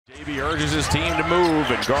He urges his team to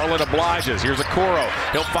move, and Garland obliges. Here's Okoro.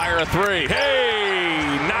 He'll fire a three.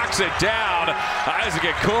 Hey! Knocks it down. Isaac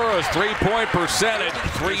Okoro's three-point percentage,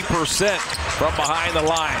 3% from behind the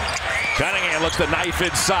line. Cunningham looks the knife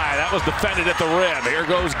inside. That was defended at the rim. Here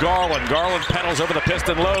goes Garland. Garland pedals over the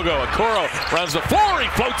Piston logo. Okoro runs the floor. He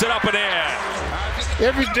floats it up and in.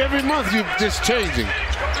 Every month you're just changing.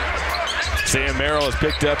 Sam Merrill is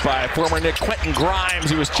picked up by former Knick Quentin Grimes,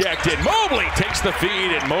 who was checked in. Mobley takes the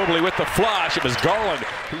feed, and Mobley with the flush. It was Garland.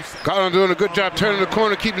 Garland doing a good job turning the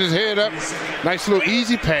corner, keeping his head up. Nice little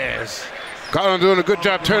easy pass. Garland doing a good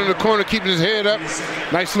job turning the corner, keeping his head up.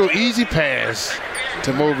 Nice little easy pass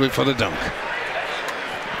to Mobley for the dunk.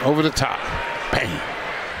 Over the top. Bang.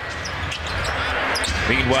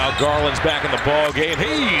 Meanwhile, Garland's back in the ball game.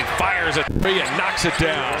 He fires a three and knocks it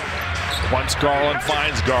down. Once Garland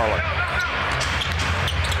finds Garland.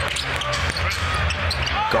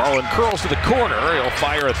 Garland curls to the corner. He'll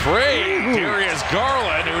fire a three. Darius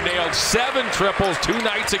Garland, who nailed 7 triples 2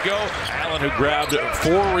 nights ago. Allen, who grabbed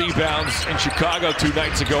 4 rebounds in Chicago 2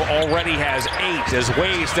 nights ago, already has 8 as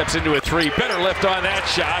Wade steps into a three. Better lift on that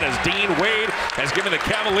shot as Dean Wade has given the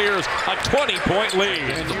Cavaliers a 20-point lead.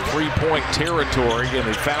 In three-point territory, and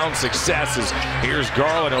they found successes. Here's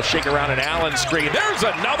Garland. He'll shake around an Allen screen. There's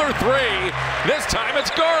another three. This time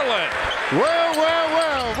it's Garland. Well.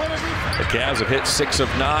 The Cavs have hit 6 of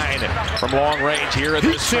 9 from long range here in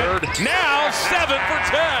this third. Now 7 for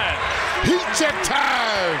 10. Heat check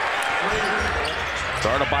time.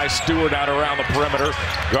 Started by Stewart out around the perimeter.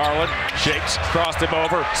 Garland shakes, crossed him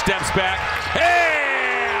over, steps back.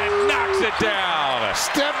 Hey! Knocks it down.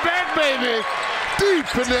 Step back, baby. Deep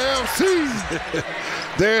in the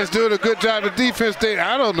LC. Darius doing a good job of defense.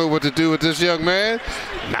 I don't know what to do with this young man.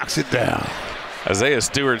 Knocks it down. Isaiah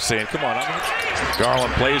Stewart saying, come on.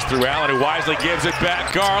 Garland plays through Allen, who wisely gives it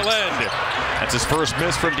back. Garland. That's his first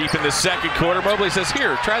miss from deep in the second quarter. Mobley says,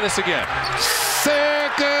 here, try this again.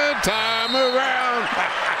 Second time around.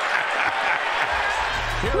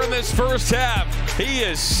 Here in this first half, he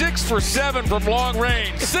is 6 for 7 from long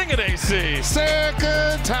range. Sing it, AC.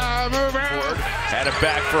 Second time around. Had it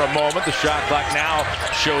back for a moment. The shot clock now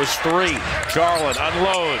shows 3. Garland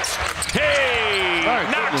unloads. Hey!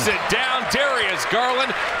 Knocks it down. Darius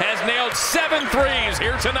Garland has nailed 7 threes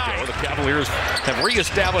here tonight. The Cavaliers have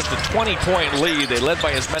reestablished a 20-point lead. They led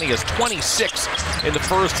by as many as 26 in the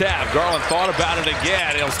first half. Garland thought about it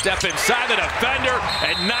again. He'll step inside the defender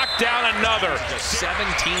and knock down another.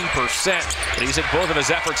 17%. But he's hit both of his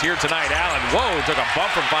efforts here tonight. Allen, whoa, took a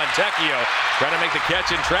bump from Fontecchio. Trying to make the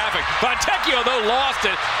catch in traffic. Fontecchio, though, lost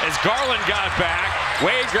it as Garland got back.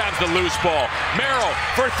 Wade grabs the loose ball. Merrill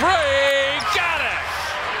for 3. Got it!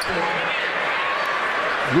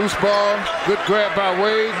 Loose ball. Good grab by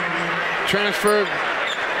Wade. Transfer.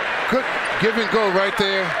 Good give and go right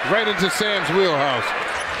there. Right into Sam's wheelhouse.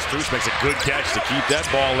 Strus makes a good catch to keep that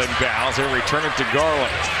ball in bounds. He'll return it to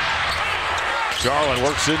Garland. Garland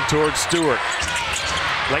works in towards Stewart.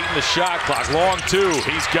 Late in the shot clock. Long 2.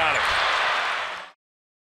 He's got it.